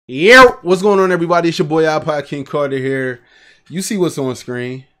Yeah, what's going on, everybody? It's your boy iPodKingCarter here. You see what's on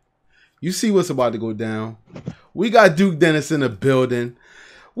screen. You see what's about to go down. We got Duke Dennis in the building.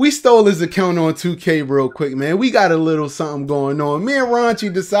 We stole his account on 2K real quick, man. We got a little something going on. Me and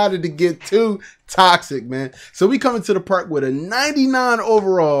Raunchy decided to get too toxic, man. So we coming to the park with a 99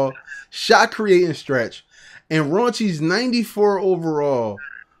 overall shot creating stretch and Raunchy's 94 overall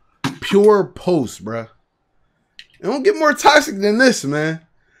pure post, bruh. It don't get more toxic than this, man.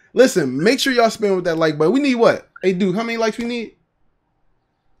 Listen, make sure y'all spam with that like button. We need what? Hey, Duke, how many likes we need?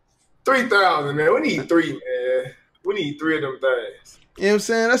 3,000, man. We need 3, man. We need 3 of them things. You know what I'm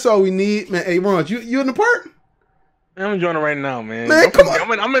saying? That's all we need, man. Hey, Ron, you in the park? I'm enjoying it right now, man. Man, come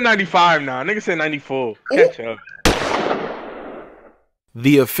on. I'm at 95 now. Nigga said 94. Catch up.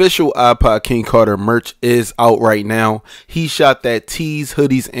 The official iPodKingCarter merch is out right now. He shot that tees,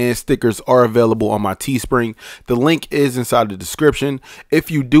 hoodies, and stickers are available on my Teespring. The link is inside the description. If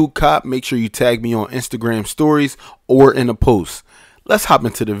you do cop, make sure you tag me on Instagram stories or in a post. Let's hop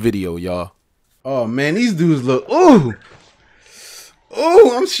into the video, y'all. Oh man, these dudes look. Ooh,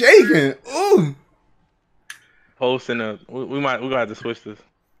 I'm shaking. Ooh. Post in a. We gonna have to switch this.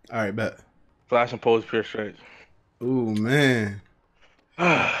 All right, bet. Flash and post pure stretch. Ooh man.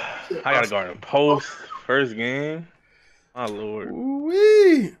 I gotta guard a post first game. My lord.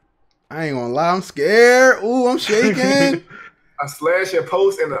 Ooh-wee. I ain't gonna lie, I'm scared. Ooh, I'm shaking. I slash and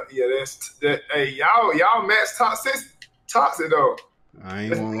post and yeah, that's that. Hey, y'all match toxic though. I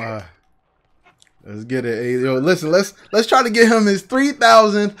ain't gonna lie. Let's get it. Hey, yo, listen, let's try to get him his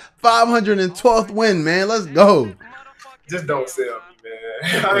 3,512th win, man. Let's go. Just don't sell me,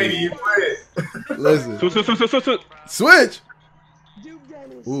 man. I ain't even playing. Listen. Switch.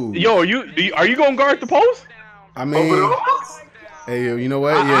 Ooh. Yo, are you gonna guard the post? I mean, hey, yo, you know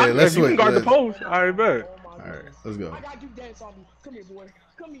what? Yeah, let's switch. You can guard the post. All right, bet. All right, let's go.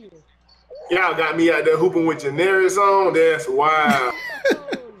 Y'all got me out there hooping with generics on. That's wild.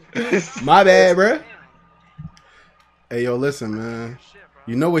 My bad, bruh. Hey, yo, listen, man.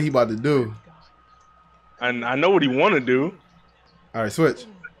 You know what he about to do. I know what he want to do. All right, switch.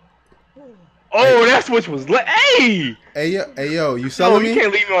 Oh, that switch was lit. Hey! Hey, yo, you selling me? You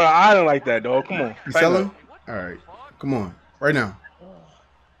can't leave me on an island like that, dog. Come on. You selling? All right, come on, right now.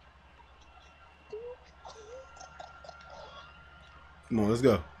 Come on, let's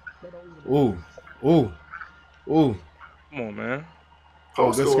go. Ooh. Come on, man.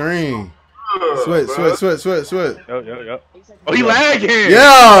 Oh, good screen. Switch. Yep. Oh, he lagging.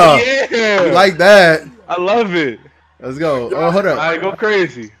 Yeah. Yeah. You like that. I love it. Let's go. Oh, hold up. All right, go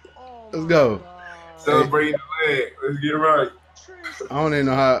crazy. Let's go. Celebrating the leg. Let's get it right. I don't even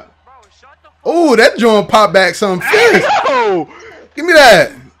know how. Oh, that joint pop back something fierce. Yo! Give me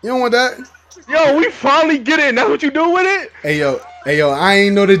that. You don't want that? Yo, we finally get it. That's what you do with it? Hey, yo, I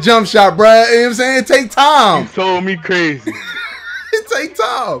ain't know the jump shot, bruh. You know what I'm saying? It take time. You told me crazy. It take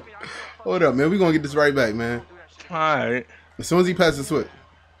time. Hold up, man. We gonna get this right back, man. All right. As soon as he passes the switch.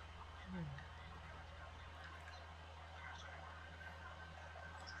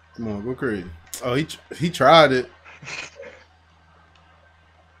 Come on, go crazy. Oh, he tried it.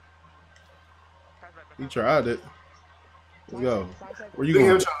 He tried it. Let's go. Where you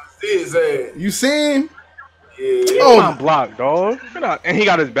going? You see him? Yeah. Oh, my block, dog. And he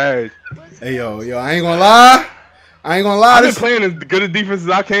got his badge. Hey, yo, I ain't gonna lie. I've been playing as good a defense as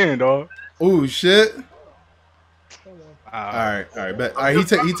I can, dog. Oh shit. All right, bet. All right, he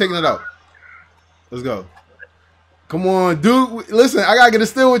taking it out. Let's go. Come on, dude. Listen, I gotta get a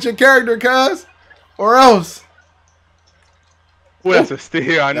steal with your character, cuz, or else. Well, that's a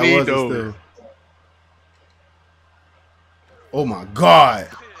steal. I need those. Oh my god.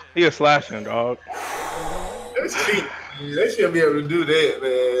 He a slashing, dog. That's cheap. They shouldn't be able to do that,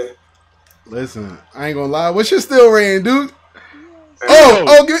 man. Listen, I ain't gonna lie. What's your steal rating, dude?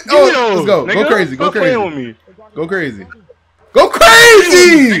 Let's go. Nigga, Go crazy. Go crazy. With me. Go crazy. Go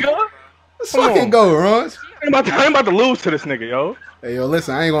crazy. Let's fucking go, Ron. I ain't about to lose to this nigga, yo. Hey, yo,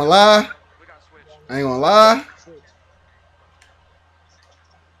 listen, I ain't gonna lie.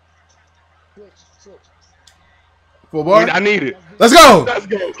 Full bar? I need it. Let's go. Let's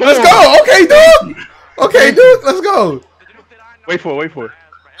go. Okay, dude. Okay, dude. Let's go. Wait for it.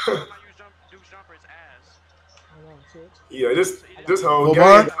 Yeah, this whole full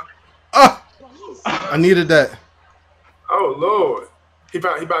game. Bar? I needed that. Oh Lord, he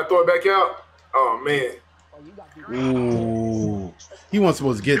about to throw it back out. Oh man. Ooh, he wasn't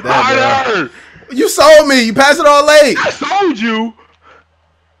supposed to get that, bro. You sold me. You passed it all late. I sold you.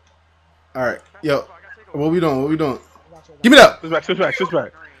 All right, yo, what we doing? Give me that. Switch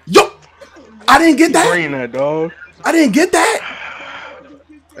back. Yo, I didn't get that. Bring that, dog. I didn't get that.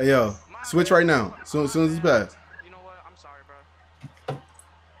 Hey, yo, switch right now. As soon as it's passed. You know what? I'm sorry, bro.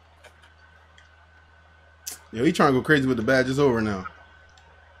 Yo, he trying to go crazy with the badge. It's over now.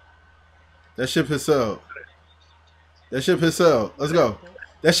 That ship has sailed. That ship has sailed. Let's go.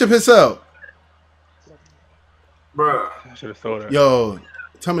 That ship has sailed. Bruh. I should have thrown that. Yo,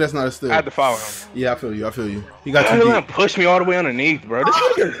 tell me that's not a steal. I had to foul him. Yeah, I feel you. I feel you. He got Why too you deep. push me all the way underneath, bro? This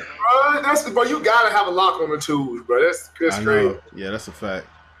nigga. Bro, you gotta have a lock on the twos, bro. That's I crazy. know. Yeah, that's a fact.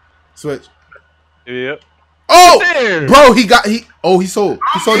 Switch. Yep. Oh, There. bro, he sold.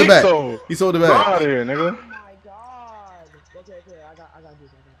 He sold the back. So, He sold the get back. out of here, nigga. Oh my god. Okay, I got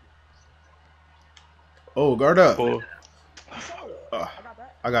this. Oh, guard up. Cool.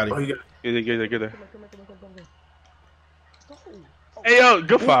 I got Oh, it. you got Get there. Come. Hey, yo,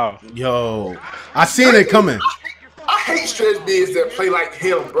 good foul. Yo, I seen it coming. I hate stretch bigs that play like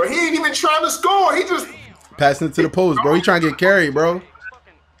him, bro. He ain't even trying to score. He just Passing it to the post, bro. He trying to get carried, bro.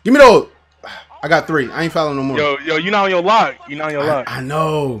 Give me those. I got 3. I ain't fouling no more. Yo, you not on your lock. You not on your lock. I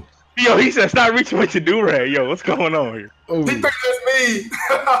know. Yo, he said stop reaching with your do-rag. Yo, what's going on here? Oh. he think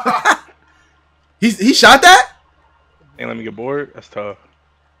that's me. He shot that? Ain't let me get bored. That's tough.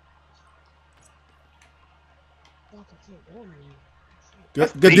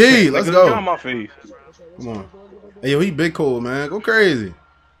 Good Defense, D. Let's nigga. go. Get on my face. Come on. Hey, yo, he big cold, man. Go crazy.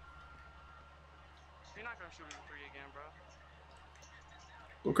 You're not gonna shoot a 3 again, bro.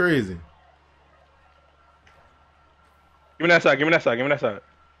 Go crazy. Give me that side. Give me that side. Give me that side.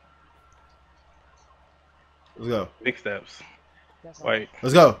 Let's go. Big steps. Wait.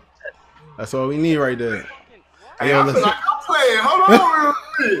 Let's go. That's all we need right there. Hey, yo, I feel let's. like I'm playing. Hold on real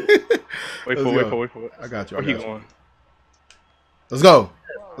quick. Wait Let's for go. it. I got you. Where I he got you. going? Let's go.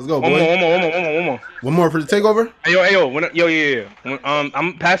 Let's go, boy. One more. One more for the takeover. Hey, yo. Yeah. When,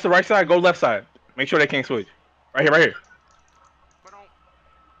 I'm past the right side. Go left side. Make sure they can't switch. Right here. But don't.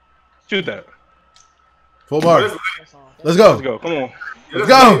 Shoot that. Full bar. Let's go. Let's go. Come on. Let's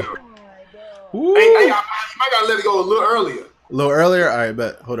go. Woo. Hey, you might gotta let it go a little earlier. A little earlier. All right,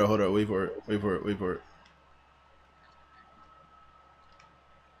 bet. Hold on. Wait for it.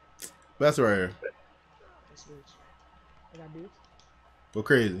 That's right here. Go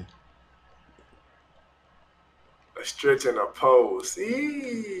crazy. A stretch and a pose.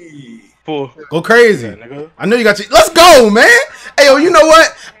 Eee. Full. Go crazy. Yeah, nigga. I know you got you. Let's go, man. Hey, yo, you know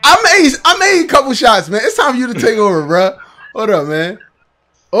what? I made a couple shots, man. It's time for you to take over, bro. Hold up, man.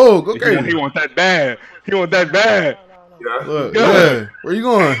 Oh, go crazy. He want that bad. Yeah. Look, Go. yeah. Where you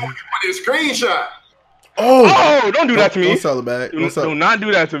going? Want a screenshot? Oh, Don't do that to me. Don't sell the bag. Do not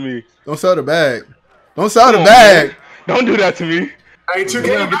do that to me. Don't sell the bag. Don't sell the Come on, bag. man. Don't do that to me. Hey, 2K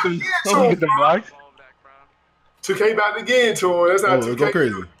Don't about get to them, get don't to get them him. blocks. Ball back, bro. 2K about to get into him. That's how Oh, 2K. go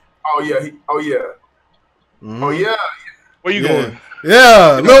crazy. Oh yeah. Mhm. Oh yeah. Where you Yeah. going?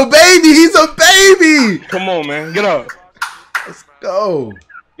 Yeah, little baby. He's a baby. Come on, man. Get up. Let's go.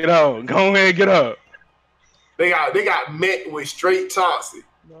 Get out. Go ahead. Get up. They got met with straight toxic.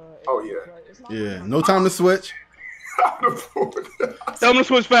 Oh yeah. Yeah, no time to switch. Tell him to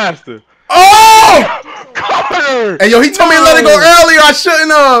switch faster. Oh! Carter! Hey, yo, he told me to let it go earlier. I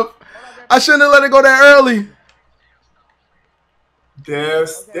shouldn't have. I shouldn't have let it go that early.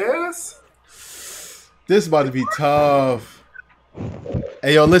 This. This is about to be tough.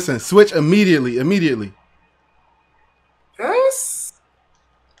 Hey, yo, listen. Switch immediately. Yes.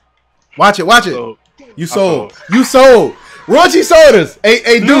 Watch it. So, You sold. Raunchy sodas.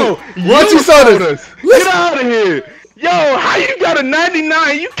 Hey, dude. no, Raunchy you sodas. sold us. Get Listen. out of here. Yo, how you got a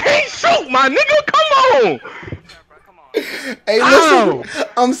 99? You can't shoot, my nigga. Come on. Come on. Hey, Ow. listen.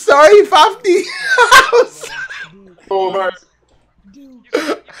 I'm sorry, Fafty. Oh man.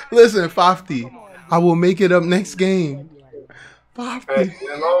 Listen, Fafty. I will make it up next game. Hey, Fafty.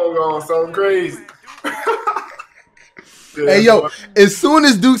 that long gone something crazy. Hey, yo, as soon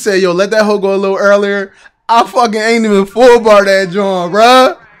as Duke said, yo, let that hoe go a little earlier, I fucking ain't even full bar that joint,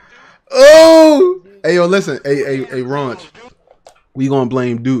 bruh. Oh. Hey, yo, listen. Hey, Raunch. We gonna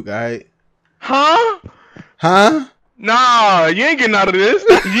blame Duke, all right? Huh? Nah, you ain't getting out of this.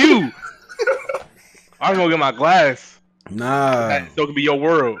 That's you. I'm gonna get my glass. Nah. So it can be your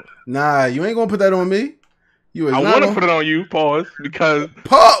world. Nah, you ain't gonna put that on me. You is I not want to gonna put it on you, pause, because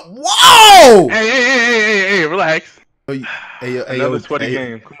Whoa! hey, relax. Hey, yo, Another sweaty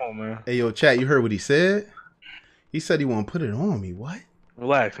game. Come on, man. Hey, yo, chat, you heard what he said? He said he won't put it on me. What?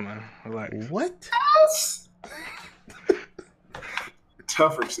 Relax, man. Relax. What?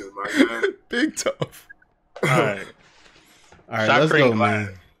 Tougher shit, my man. Big tough. All right. All right, Shot let's cream go, glass.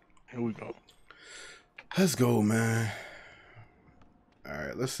 man. Here we go. Let's go, man. All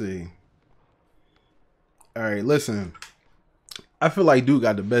right, let's see. All right, listen. I feel like Duke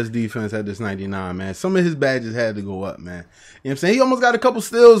got the best defense at this 99, man. Some of his badges had to go up, man. You know what I'm saying? He almost got a couple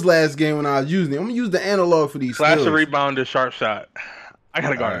steals last game when I was using it. I'm going to use the analog for these Slash steals. a rebounder, sharp shot. I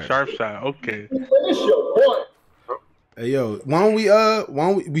got to guard a sharp shot. Okay. Hey, yo, why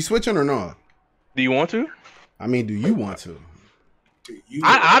don't we switching or not? Do you want to? I mean, do you want to?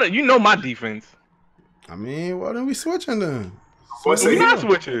 You know my defense. I mean, why don't we switching then? We're not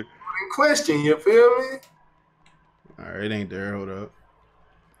switching. Question, you feel me? All right, it ain't there. Hold up.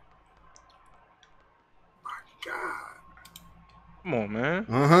 God. Come on, man.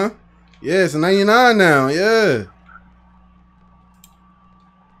 Yeah, it's a 99 now. Yeah.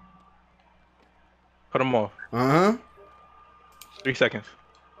 Put him off. 3 seconds.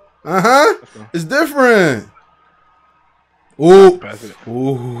 It's different. Ooh. Pass it.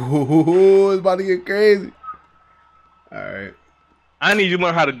 Ooh, it's about to get crazy. All right. I need you to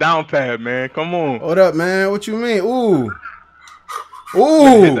learn how to down pad, man. Come on. Hold up, man. What you mean? Ooh.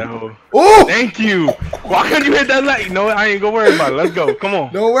 Hit that hole. Ooh. Thank you. Why couldn't you hit that light? You know what? I ain't gonna worry about it. Let's go. Come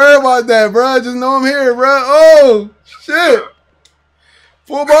on. Don't worry about that, bro. Just know I'm here, bro. Oh, shit.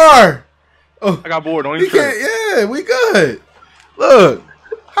 Full bar. Oh, I got bored. Don't he even trip. can't. Yeah, we good. Look.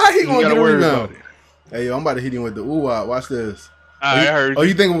 How he gonna get a worry rebound? about it. Hey, yo, I'm about to hit him with the ooh-ah. Watch this. I heard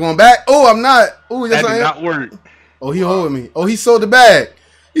you think we're going back? Oh, I'm not. Ooh, yes, that I did am. not work. Oh, he holding me. Oh, he sold the bag.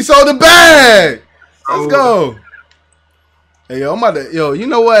 He sold the bag. Let's go. Hey, yo, I'm about to. Yo, you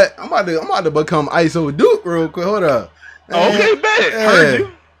know what? I'm about to become ISO Duke real quick. Hold up. Man. Okay, bet. Heard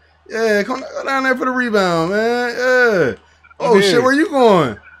you. Yeah, come down there for the rebound, man. Yeah. Oh shit, where you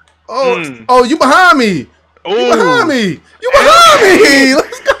going? Oh, oh, you behind me. You behind me. You behind me.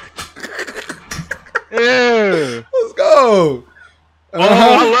 Let's go. Yeah. Let's go. Oh,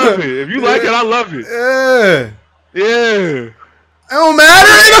 I love it. If you like it, I love it. Yeah. Yeah. It don't matter.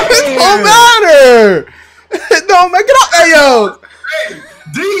 It don't matter. It don't make it up. Hey, yo. Hey,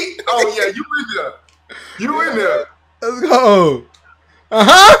 D. Oh, yeah, you in there. You in there. Let's go.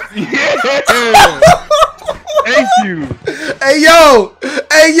 Yeah. Thank you. Hey, yo.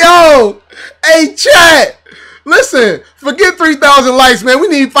 Hey, yo. Hey, chat. Listen, forget 3,000 likes, man. We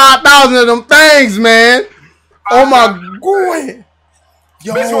need 5,000 of them things, man. Oh, my God.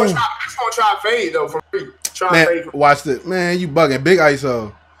 Yo. Bitch gonna try fade, though, for free. Man, fade. watch this. Man, you bugging. Big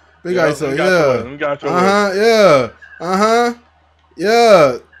ISO. Big ISO, yeah.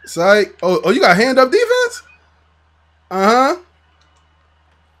 Yeah. Psych. Oh, you got hand up defense? Oh,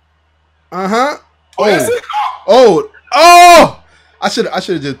 that's it? Oh! I should have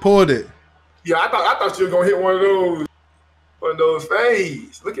just pulled it. Yeah, I thought you were gonna hit one of those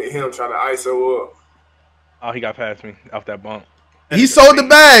fades. Look at him trying to ISO up. Oh, he got past me off that bump. He sold the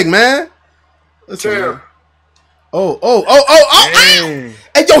bag, man. Listen, man. Oh.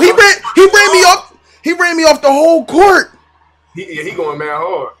 Hey, yo, he ran me off. He ran me off the whole court. He going mad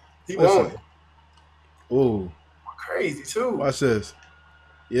hard. He won. Ooh. Crazy too. Watch this.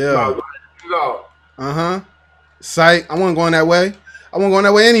 Yeah. No. Sight. I wasn't going that way. I wasn't going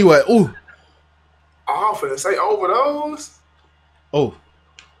that way anyway. Ooh. Oh, for the say over those. Oh.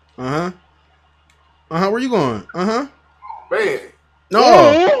 Where you going? Man.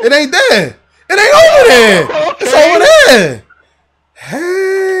 No, it ain't there. It ain't over there. It's over there.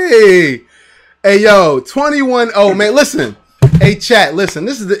 Hey, yo, 21. Oh, man, listen. Hey, chat, listen.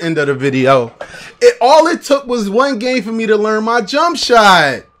 This is the end of the video. All it took was one game for me to learn my jump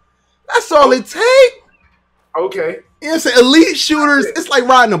shot. That's all it take. Okay. You know what I'm saying? Elite shooters, it's like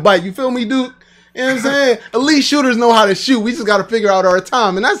riding a bike. You feel me, Duke? You know what I'm saying? Elite shooters know how to shoot. We just got to figure out our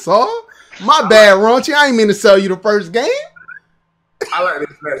time, and that's all. My bad, Raunchy. I ain't mean to sell you the first game. I like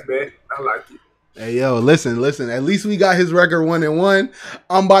this match, man. I like it. Hey, yo, listen. At least we got his record 1-1.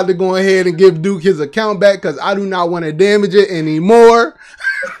 I'm about to go ahead and give Duke his account back because I do not want to damage it anymore.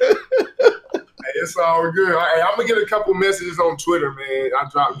 It's all good. Hey, I'm going to get a couple messages on Twitter, man. I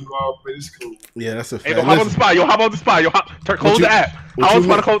drop you off, but it's cool. Yeah, that's a fact. Hey, don't hop on the spot. Yo, hop on the spot. Yo, close the app. I was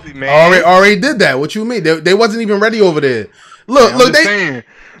about to close it, man. Already did that. What you mean? They wasn't even ready over there. Look, I'm just saying.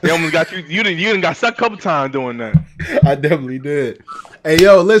 They almost got you. You didn't got stuck a couple times doing that. I definitely did. Hey,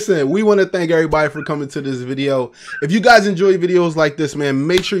 yo, listen, we want to thank everybody for coming to this video. If you guys enjoy videos like this, man,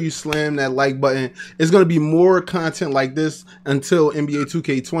 make sure you slam that like button. It's going to be more content like this until NBA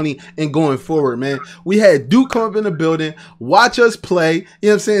 2K20 and going forward, man. We had Duke come up in the building, watch us play. You know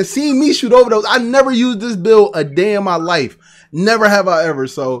what I'm saying? Seeing me shoot over those. I never used this build a day in my life. Never have I ever.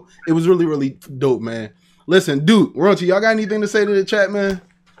 So it was really, really dope, man. Listen, Duke, Raunchy, y'all got anything to say to the chat, man?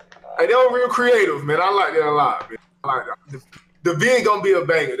 Hey, they were real creative, man. I like that a lot, man. I like that. The vid gonna be a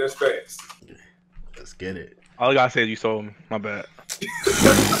banger. That's fast. Let's get it. All I gotta say is you sold me. My bad.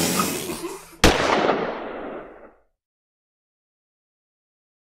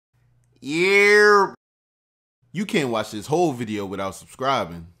 Yeah. You can't watch this whole video without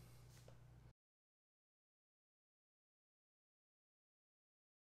subscribing.